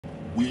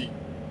We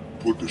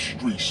put the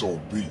streets on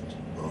beat.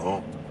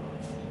 Oh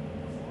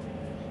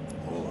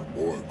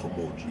boy, come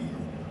on, G.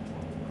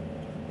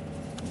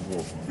 You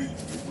want some beat,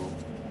 nigga?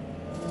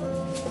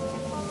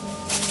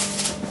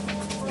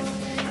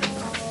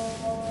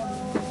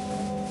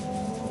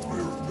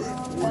 Everything,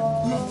 boy,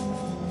 beat.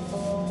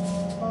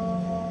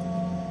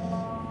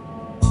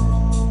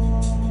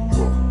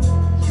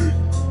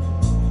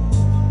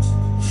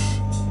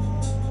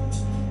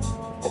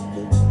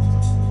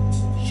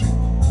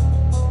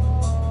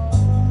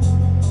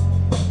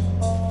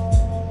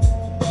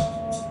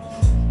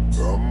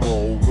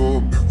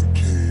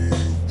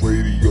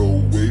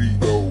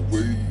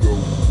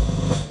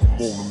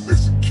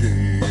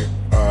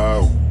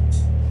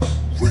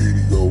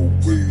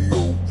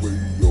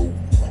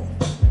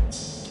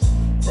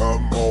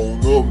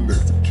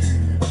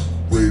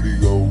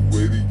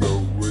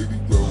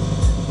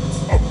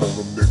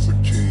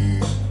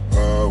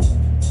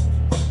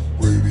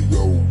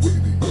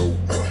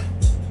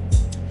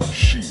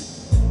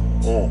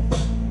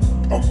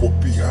 I'ma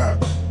be hot,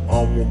 I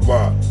don't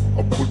lie. I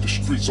put the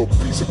streets on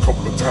beats a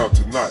couple of times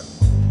tonight.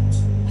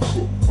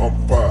 I'm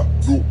fire,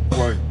 look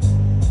plain.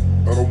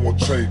 I don't want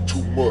to change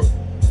too much.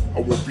 I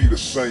won't be the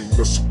same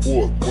as I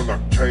was when I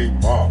came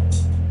out.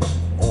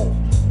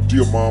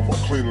 Dear mama,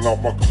 cleaning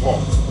out my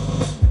clock.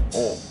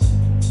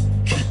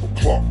 Keep a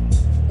clock.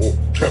 Or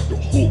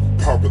Captain Hook,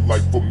 private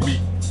life for me.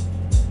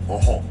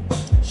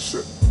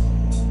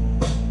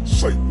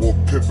 Say what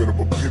pimpin'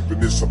 but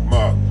pimpin' is a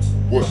mind.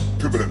 What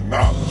pimpin' and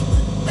knowledge?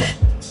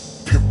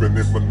 Pimpin'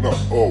 in my nut,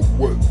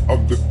 what?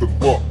 I'm lifting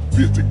up.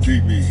 Bitch that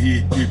gave me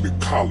head, gave me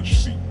college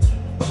seat.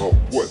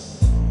 What?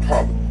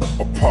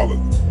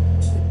 Apology.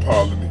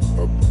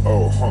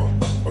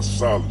 A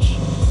silence.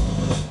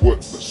 What?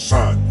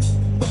 Lasagna.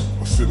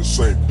 I say the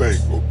same thing,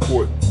 but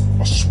what?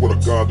 I swear to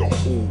God, the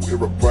whole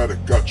everybody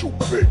got your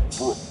back,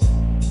 bro.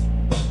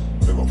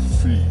 And I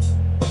feed.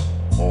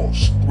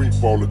 Screen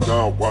falling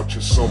down,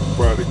 watching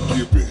somebody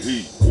give it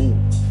heat. Ooh,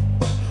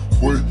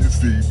 where you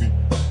see me?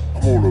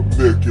 I'm on the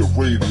American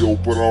radio,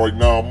 but right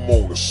now I'm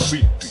on the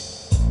CD.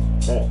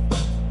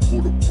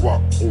 Put a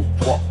block on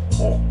prop,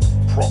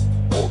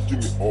 give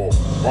me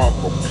round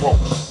of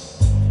applause.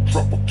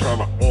 Drop a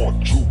kinda on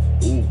you,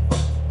 ooh,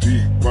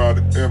 deep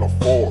body and a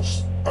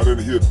force. I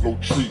didn't hear no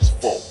trees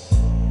fall.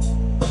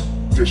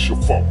 That's your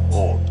fault,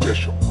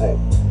 that's your fault.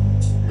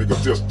 Nigga,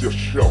 just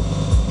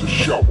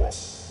shower.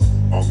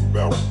 I'm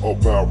a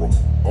barrel,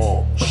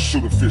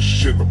 shooting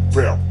fish in the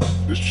barrel.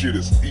 This shit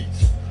is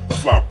easy.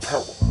 Fly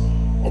apparel,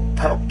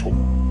 apparel,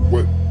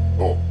 what?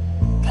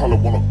 Probably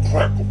wanna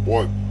crack a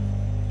boy.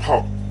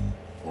 Powder,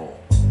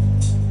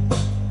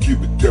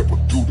 give it that, but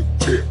do the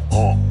tech,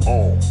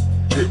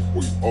 tech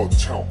way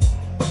uptown.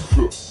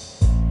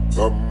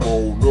 I'm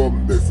on the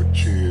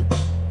Mexican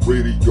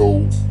radio.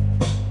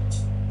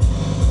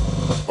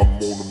 I'm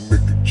on the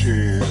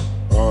Mexican,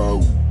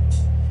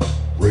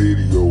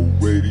 radio,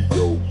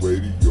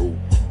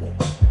 come on.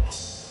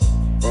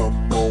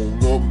 I'm on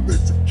the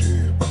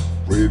Mexican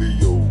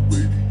radio.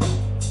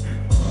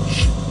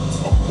 Shit,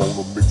 I'm on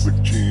the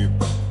Mexican,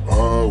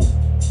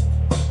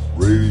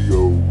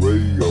 radio.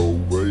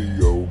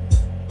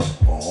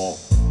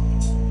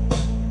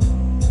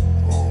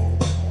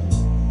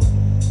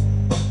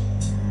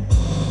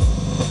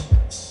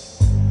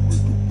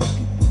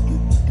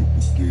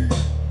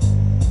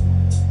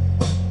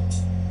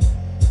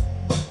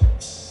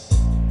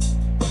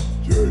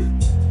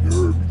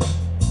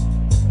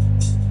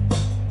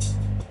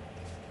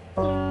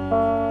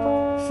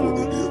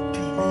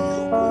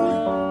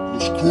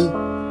 Cool.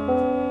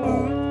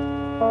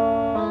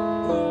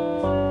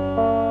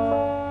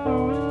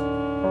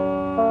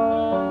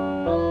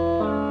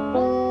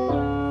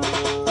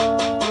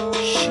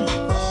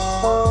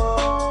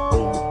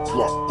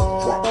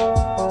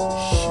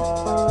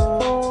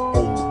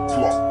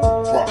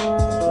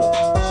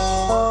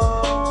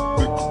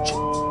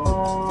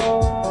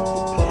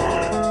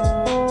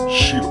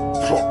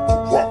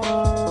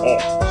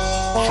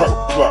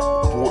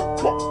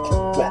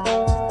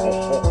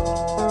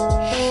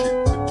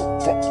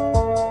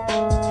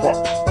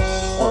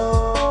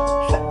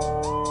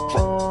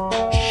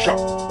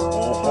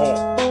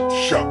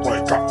 Shot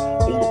like I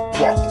on the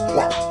block.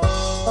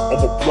 I'm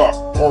a block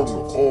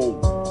burner,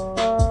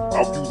 I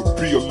used to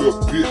be a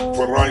little bit,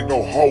 but I ain't no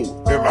hoe,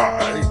 and I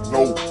ain't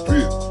no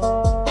bitch.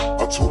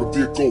 I told a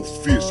big old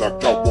fish, I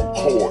got one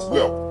card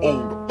left on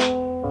the,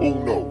 oh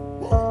no,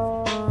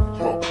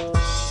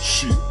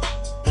 shit,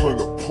 play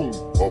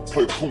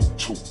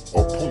punto,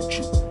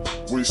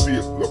 when you see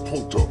it, la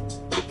punta,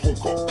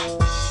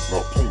 la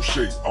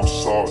punche, I'm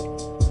sorry,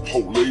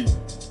 Polay.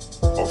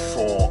 I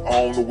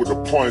don't know what the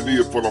point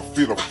is, but I'm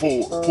feeling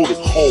full the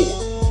cord.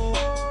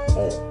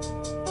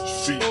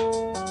 See,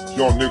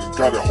 young nigga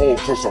got it hard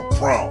cause I'm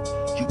brown.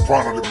 You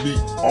browner than me,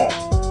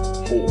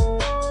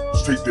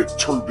 Take that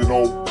turban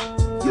on,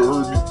 you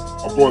heard me?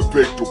 I'm going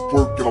back to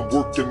work and I'm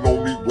working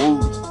on these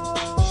words.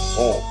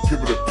 Give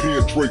me the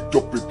pen draped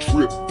up and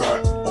dripped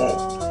that,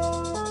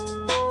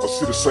 I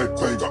see the same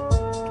thing, I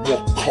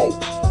want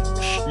cold.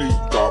 need.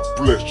 God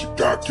bless you,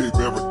 God gave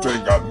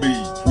everything I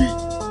need. We,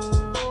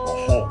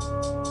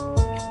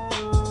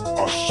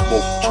 I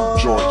smoke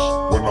 2 joints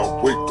when I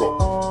wake up.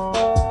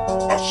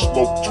 I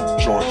smoke 2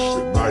 joints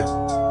at night.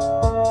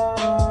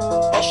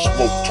 I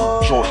smoke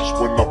 2 joints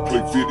when I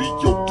play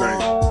video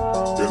game.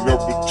 And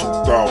every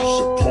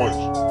 2,000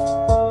 points.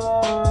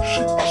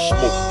 Shit, I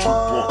smoke 2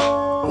 blunts.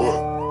 What?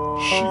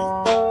 Shit.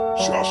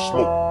 See, I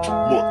smoke too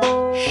much.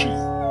 Shit.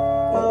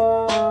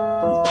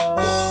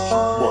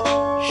 Too much.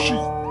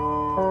 Shit.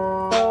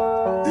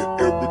 In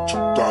every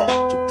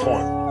 2,000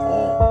 points.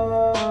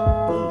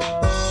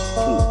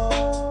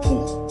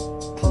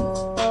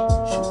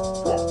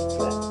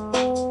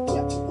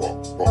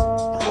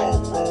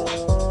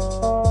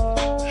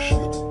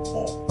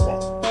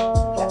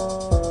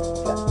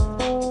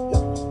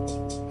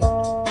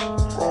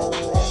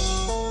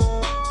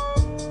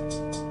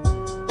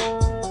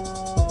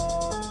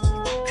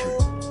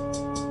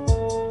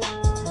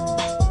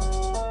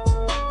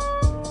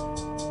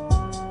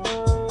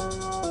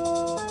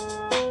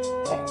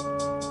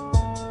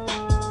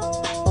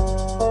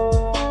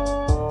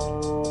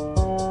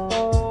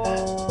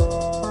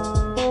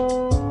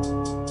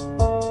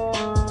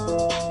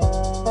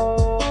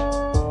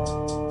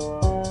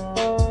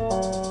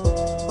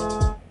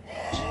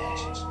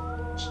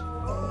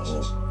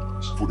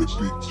 For the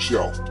big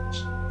Charleston,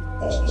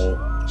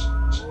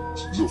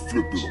 Lil'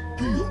 Flip is a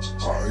beer,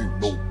 I ain't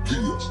no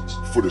beer.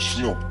 For the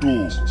Slim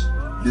Thug,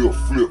 Lil'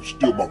 Flip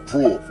still my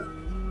brother.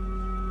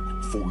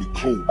 Foley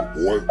Clover,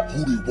 boy, who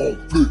they want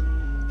flip?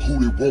 Who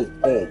they want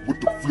on with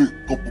the flick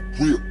of a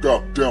whip?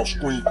 Goddamn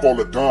screen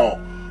falling down.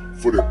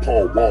 For that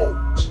Paul Wall,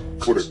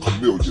 for that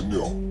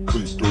Chameleon,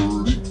 play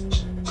dirty.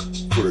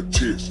 For that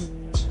Texas,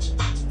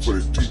 for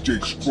that DJ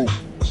Screw,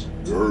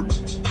 you heard me?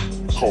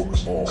 Call me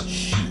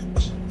shit.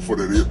 For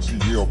that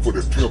FPM, for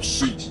that Pimp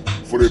C,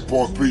 for that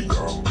Bun B, I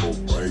don't know,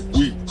 man.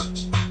 We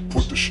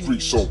put the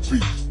streets on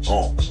beat,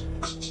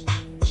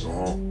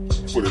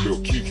 for that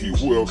little Kiki,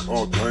 who else?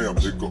 Damn,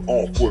 nigga,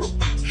 for the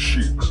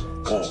shit,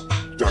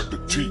 Dr.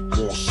 T,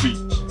 wanna see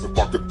if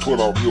I could put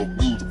out real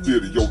music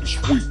video this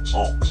week,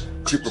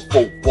 tipping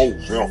 4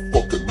 bows, and I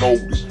fucking know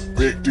it.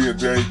 Back then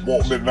they ain't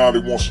want me, now they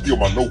want to steal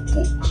my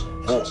notebook,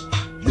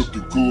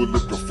 looking good,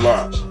 looking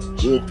fly.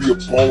 Won't be a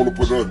baller,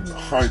 but I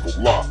ain't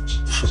gon' lie.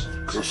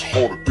 It's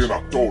harder than I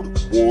thought it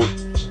would.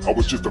 I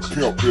was just a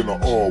pimp in a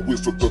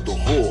whistle of the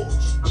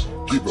hugs.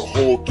 Give me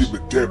hard, give me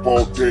dap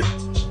all day.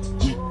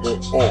 We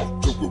on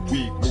till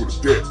we move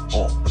to that.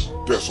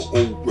 That's an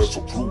old, that's a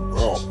blue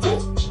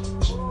fuck.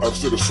 I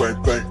said the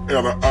same thing,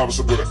 and I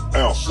answered with an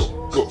answer.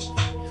 Look,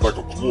 like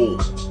a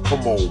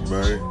come on,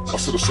 man. I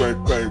said the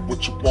same thing,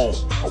 what you want?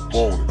 I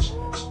want it.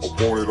 I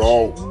want it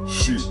all.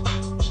 Shit.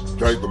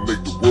 Game to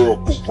make the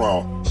world go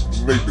round.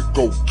 Made me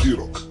go get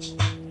her.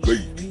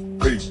 Lady,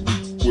 pay me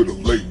with a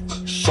lady.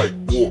 Psych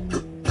war,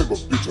 pimp a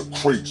bitch a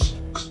crazy.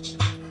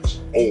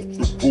 Off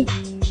the roof,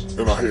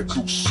 and I had to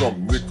do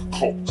something, nigga,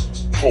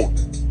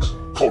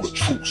 call the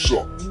troops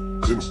up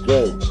in the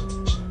morning.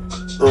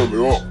 Early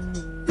up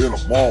in the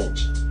morning.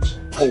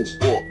 Pull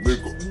up,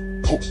 nigga,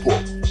 poop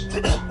up.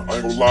 I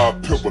ain't gonna lie,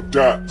 pimp or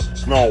die,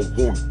 and I don't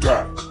wanna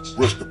die.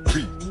 Rest in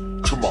peace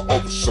to my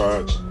other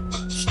side.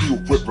 Still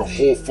ripping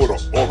hard for the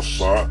other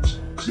side.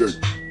 Yeah,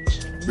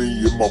 me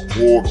and my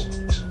brother,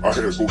 I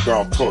had to go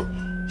down touch.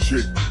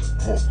 Shit,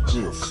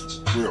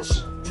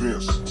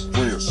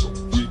 ransom,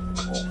 we,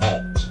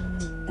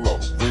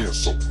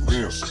 ransom.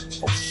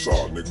 I'm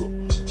sorry, nigga.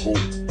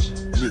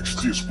 Mix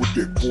this with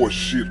that boy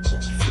shit.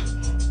 I'm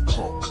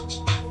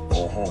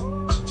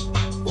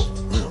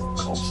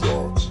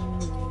sorry.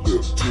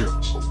 Little 10,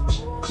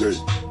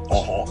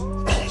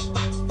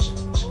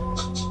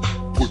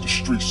 put the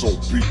streets on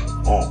beat,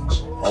 I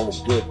don't want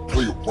to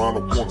play around, I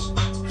wanna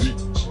heat.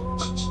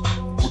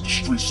 Put the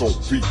streets on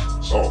beat,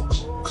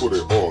 for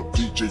that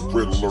DJ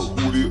Red Alert,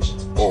 who it is?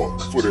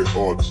 For that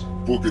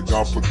Boogie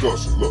Down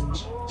Production, look.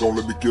 Don't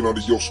let me get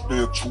under your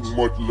spin too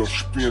much, little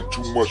spin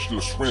too much,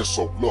 little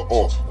Renzo,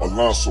 little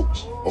Alonso,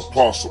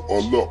 Apostle,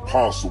 little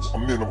Apostle,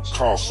 I'm in a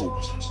console,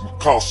 you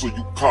casa,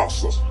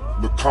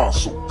 the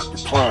console,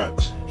 decline,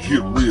 hit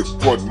red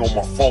button on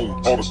my phone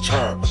all the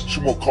time. She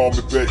won't call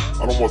me back,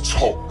 I don't wanna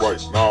talk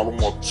right now, I don't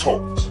wanna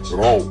talk at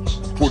all. I'm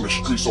putting the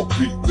streets on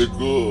beat,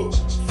 nigga,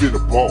 fit a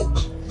ball,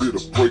 fit a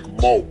break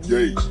them off,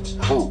 yay,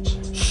 hurt,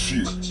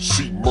 shit,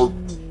 see murder,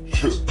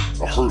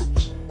 I heard it.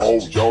 All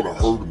y'all done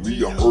heard of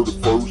me, I heard it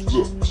first,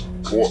 look.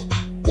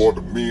 Boy,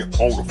 the men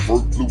on the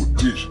first blue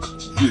edition,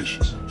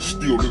 vision,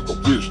 still look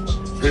original.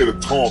 Had a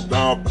calm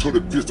down to the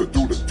bitch to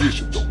do the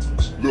vision though.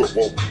 Look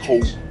off the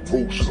cold,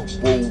 roach in a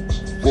road,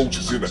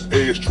 roaches in the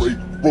ashtray,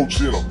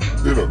 roaches in a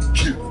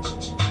kitten.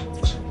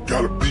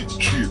 Gotta be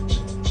killed.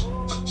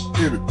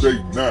 Any day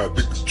now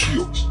they could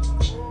kill me.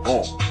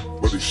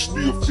 But they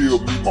still feel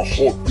me, my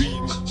heart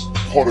beating.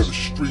 Part of the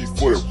street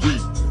for that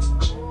reason.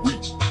 We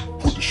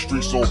put the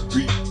streets on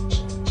beat.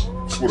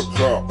 For the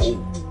crowd,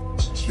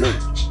 yeah,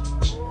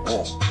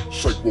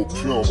 Psycho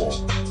Pimmer,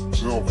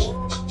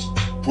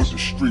 put the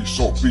streets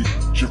on beat,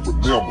 just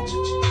remember me,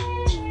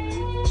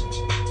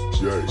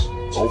 yeah.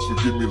 Don't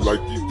forget me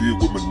like you did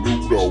with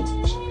Menudo.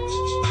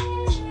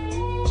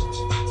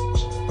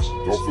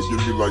 Don't forget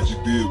me like you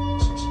did.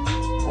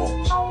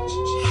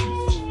 Shit.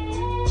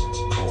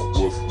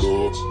 What's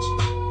love?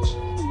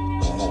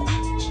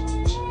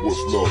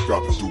 What's love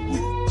got to do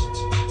with it?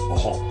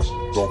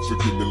 Don't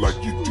forget me like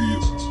you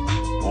did.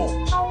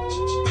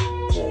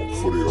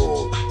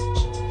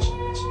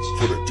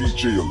 For the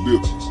DJ Olivia.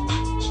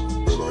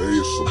 Better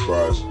ask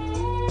somebody.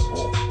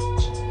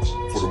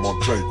 For the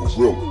Montaigne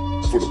Gorilla.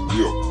 For the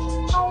milk.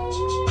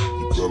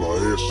 You better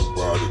ask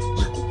somebody.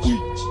 Nigga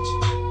weak.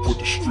 Put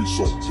the streets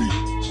on beat.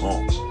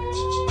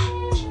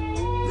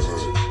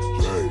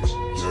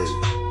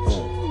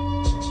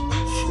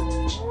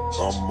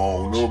 I'm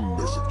on a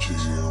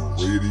Mexican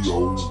radio.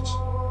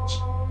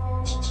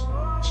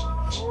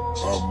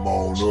 I'm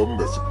on a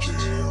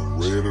Mexican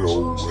radio.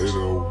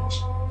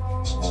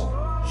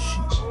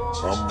 Shit.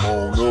 I'm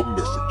on a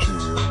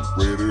Mexican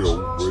radio.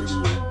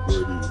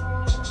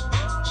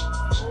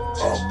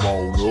 I'm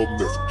on a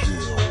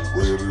Mexican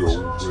radio.